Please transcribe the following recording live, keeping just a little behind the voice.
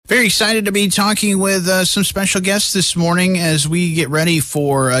Very excited to be talking with some special guests this morning as we get ready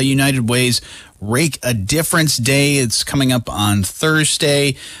for United Way's Rake a Difference Day. It's coming up on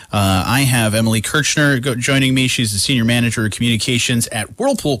Thursday. I have Emily Kirchner joining me. She's the Senior Manager of Communications at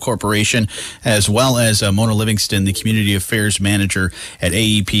Whirlpool Corporation, as well as Mona Livingston, the Community Affairs Manager at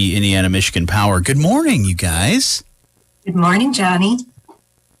AEP Indiana Michigan Power. Good morning, you guys. Good morning, Johnny.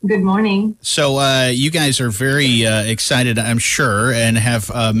 Good morning. So you guys are very excited, I'm sure, and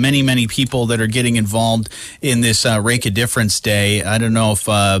have many people that are getting involved in this Rake a Difference Day. I don't know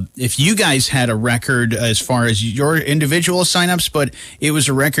if you guys had a record as far as your individual signups, but it was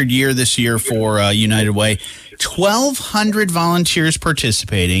a record year this year for United Way. 1,200 volunteers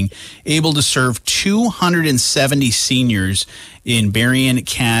participating, able to serve 270 seniors in Berrien,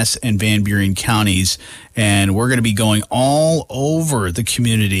 Cass, and Van Buren counties. And we're going to be going all over the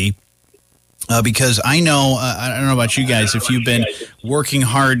community because I know, I don't know about you guys, if you've been working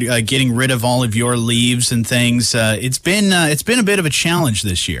hard getting rid of all of your leaves and things, it's been a bit of a challenge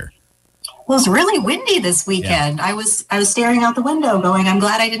this year. Well, it's really windy this weekend. Yeah. I was staring out the window going, I'm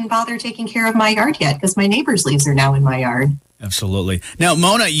glad I didn't bother taking care of my yard yet because my neighbor's leaves are now in my yard. Absolutely. Now,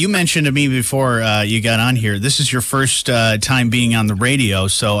 Mona, you mentioned to me before you got on here, this is your first time being on the radio,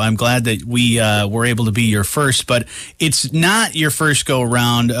 so I'm glad that we were able to be your first, but it's not your first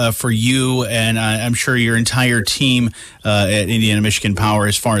go-around for you and I'm sure your entire team at Indiana Michigan Power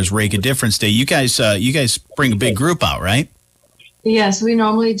as far as Rake a Difference Day. You guys bring a big group out, right? Yes, we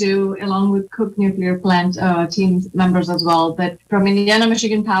normally do, along with Cook Nuclear Plant team members as well. But from Indiana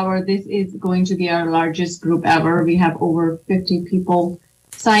Michigan Power, this is going to be our largest group ever. We have over 50 people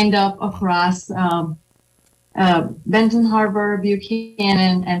signed up across Benton Harbor,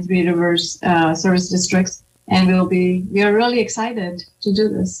 Buchanan, and Three Rivers service districts, and we are really excited to do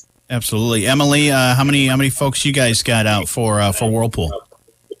this. Absolutely, Emily. How many folks you guys got out for Whirlpool?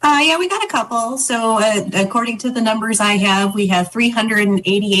 Yeah, we got a couple. So according to the numbers I have, we have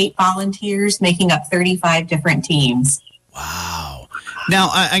 388 volunteers making up 35 different teams. Wow. Now,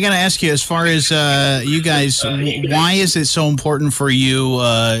 I got to ask you, as far as you guys, why is it so important for you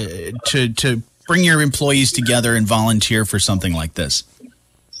to bring your employees together and volunteer for something like this?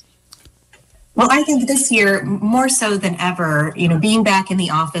 Well, I think this year, more so than ever, being back in the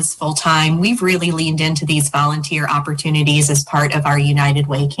office full time, we've really leaned into these volunteer opportunities as part of our United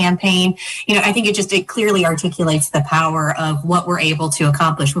Way campaign. I think it clearly articulates the power of what we're able to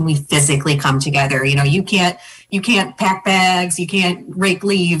accomplish when we physically come together. You can't pack bags, you can't rake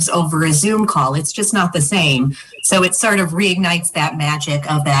leaves over a Zoom call. It's just not the same. So it sort of reignites that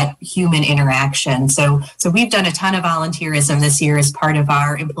magic of that human interaction. So we've done a ton of volunteerism this year as part of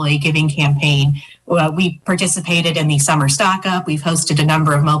our employee giving campaign. We participated in the summer stock up. We've hosted a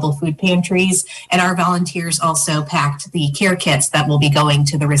number of mobile food pantries, and our volunteers also packed the care kits that will be going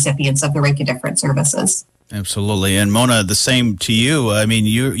to the recipients of the Rake a Difference services. Absolutely. And Mona, the same to you. I mean,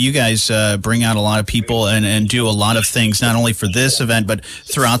 you guys bring out a lot of people and do a lot of things, not only for this event, but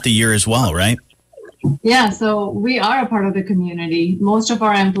throughout the year as well, right? Yeah, so we are a part of the community. Most of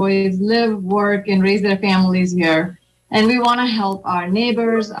our employees live, work, and raise their families here. And we want to help our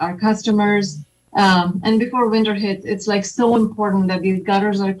neighbors, our customers. And before winter hits, it's so important that these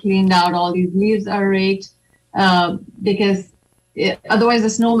gutters are cleaned out, all these leaves are raked, because otherwise the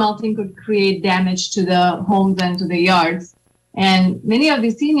snow melting could create damage to the homes and to the yards. And many of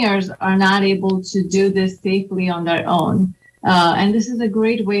these seniors are not able to do this safely on their own. And this is a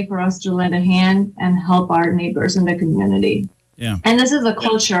great way for us to lend a hand and help our neighbors in the community. Yeah. And this is a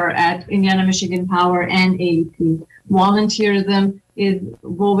culture at Indiana Michigan Power and AEP. Volunteerism is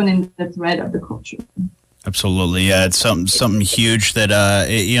woven in the thread of the culture. Absolutely. Yeah, it's something huge that,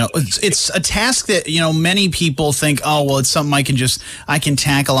 it's a task that, many people think, oh, well, it's something I can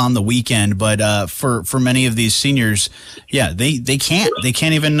tackle on the weekend. But for many of these seniors, yeah, they can't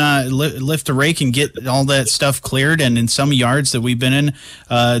even lift a rake and get all that stuff cleared. And in some yards that we've been in,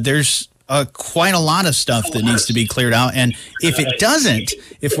 there's quite a lot of stuff that needs to be cleared out. And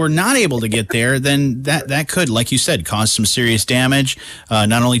if we're not able to get there, then that could, like you said, cause some serious damage,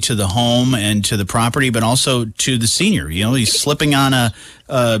 not only to the home and to the property, but also to the senior. He's slipping on a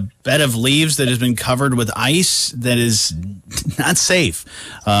bed of leaves that has been covered with ice that is not safe.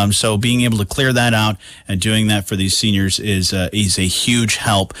 So being able to clear that out and doing that for these seniors is a huge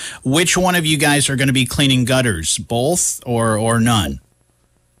help. Which one of you guys are going to be cleaning gutters? Both or none?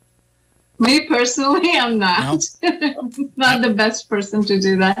 Me personally, I'm not. Not the best person to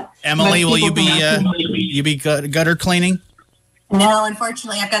do that. Emily, will you be gutter cleaning? No,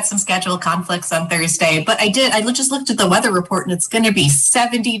 unfortunately, I've got some schedule conflicts on Thursday. But I just looked at the weather report, and it's going to be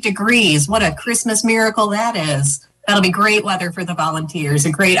 70 degrees. What a Christmas miracle that is. that'll be great weather for the volunteers,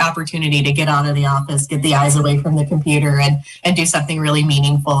 a great opportunity to get out of the office, get the eyes away from the computer, and do something really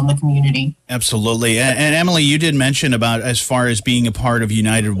meaningful in the community. Absolutely. And Emily, you did mention about as far as being a part of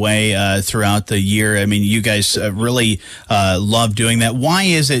United Way throughout the year. I mean, you guys really love doing that. Why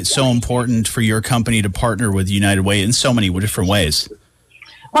is it so important for your company to partner with United Way in so many different ways?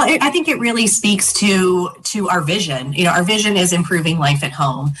 Well, I think it really speaks to our vision. Our vision is improving life at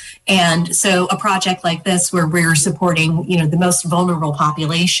home. And so a project like this where we're supporting, the most vulnerable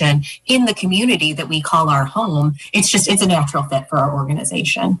population in the community that we call our home, it's a natural fit for our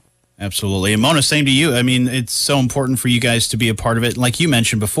organization. Absolutely. And Mona, same to you. I mean, it's so important for you guys to be a part of it. Like you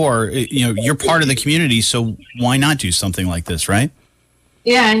mentioned before, you're part of the community, so why not do something like this, right?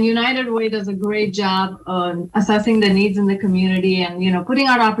 Yeah, and United Way does a great job on assessing the needs in the community and, putting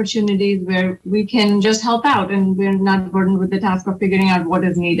out opportunities where we can just help out and we're not burdened with the task of figuring out what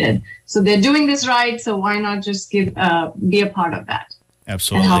is needed. So they're doing this right, so why not just be a part of that?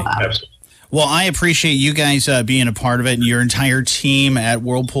 Absolutely. And help out. Absolutely. Well, I appreciate you guys being a part of it and your entire team at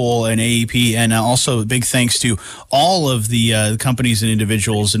Whirlpool and AEP. And also big thanks to all of the companies and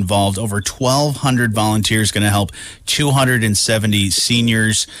individuals involved. Over 1,200 volunteers going to help 270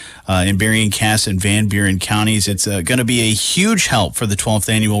 seniors in Berrien, Cass, and Van Buren counties. It's going to be a huge help for the 12th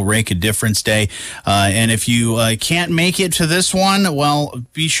annual Rake a Difference Day. And if you can't make it to this one, well,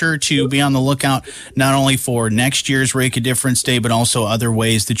 be sure to be on the lookout not only for next year's Rake a Difference Day, but also other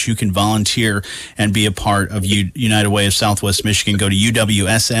ways that you can volunteer and be a part of United Way of Southwest Michigan. Go to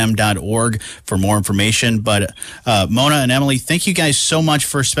uwsm.org for more information. But Mona and Emily, thank you guys so much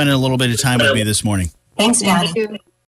for spending a little bit of time with me this morning. Thanks, Johnny. Thank you.